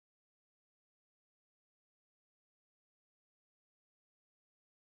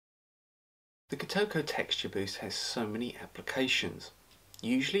The Kitoko Texture Boost has so many applications.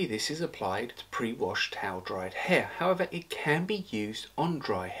 Usually this is applied to pre-washed towel dried hair, however it can be used on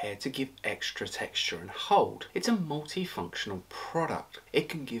dry hair to give extra texture and hold. It's a multifunctional product. It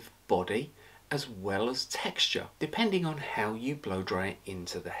can give body as well as texture, depending on how you blow dry it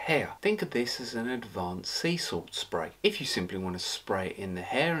into the hair. Think of this as an advanced sea salt spray. If you simply want to spray it in the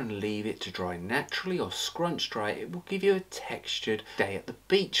hair and leave it to dry naturally or scrunch dry, it will give you a textured day at the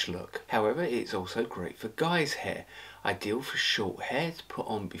beach look. However, it's also great for guys' hair. Ideal for short hair to put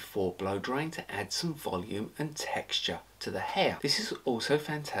on before blow drying to add some volume and texture to the hair. This is also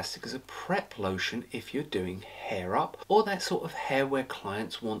fantastic as a prep lotion if you're doing hair up or that sort of hair where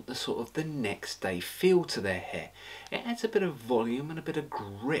clients want the sort of the next day feel to their hair. It adds a bit of volume and a bit of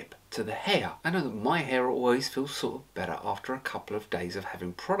grip to the hair. I know that my hair always feels sort of better after a couple of days of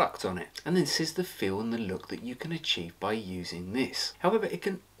having product on it, and this is the feel and the look that you can achieve by using this. However, it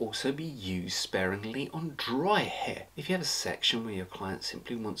can also be used sparingly on dry hair. If you have a section where your client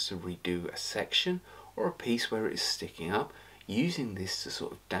simply wants to redo a section or a piece where it is sticking up, using this to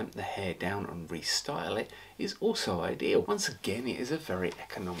sort of damp the hair down and restyle it is also ideal. Once again, it is a very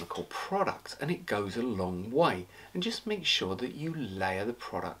economical product and it goes a long way, and just make sure that you layer the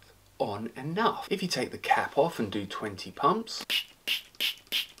product on enough. If you take the cap off and do 20 pumps,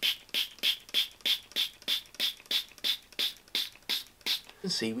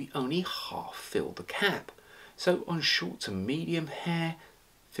 and see we only half fill the cap. So on short to medium hair,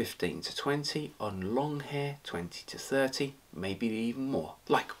 15 to 20, on long hair 20 to 30, maybe even more.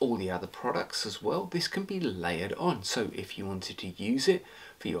 Like all the other products as well, this can be layered on, so if you wanted to use it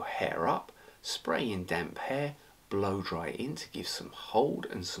for your hair up, spray in damp hair, blow dry in to give some hold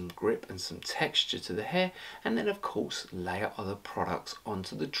and some grip and some texture to the hair, and then of course layer other products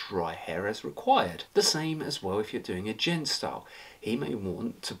onto the dry hair as required. The same as well if you're doing a gent style. He may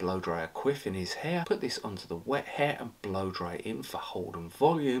want to blow dry a quiff in his hair, put this onto the wet hair and blow dry in for hold and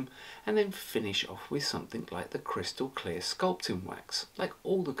volume, and then finish off with something like the crystal clear sculpting wax. Like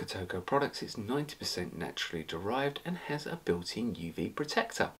all the Kitoko products, it's 90% naturally derived and has a built-in UV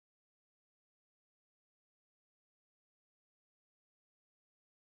protector.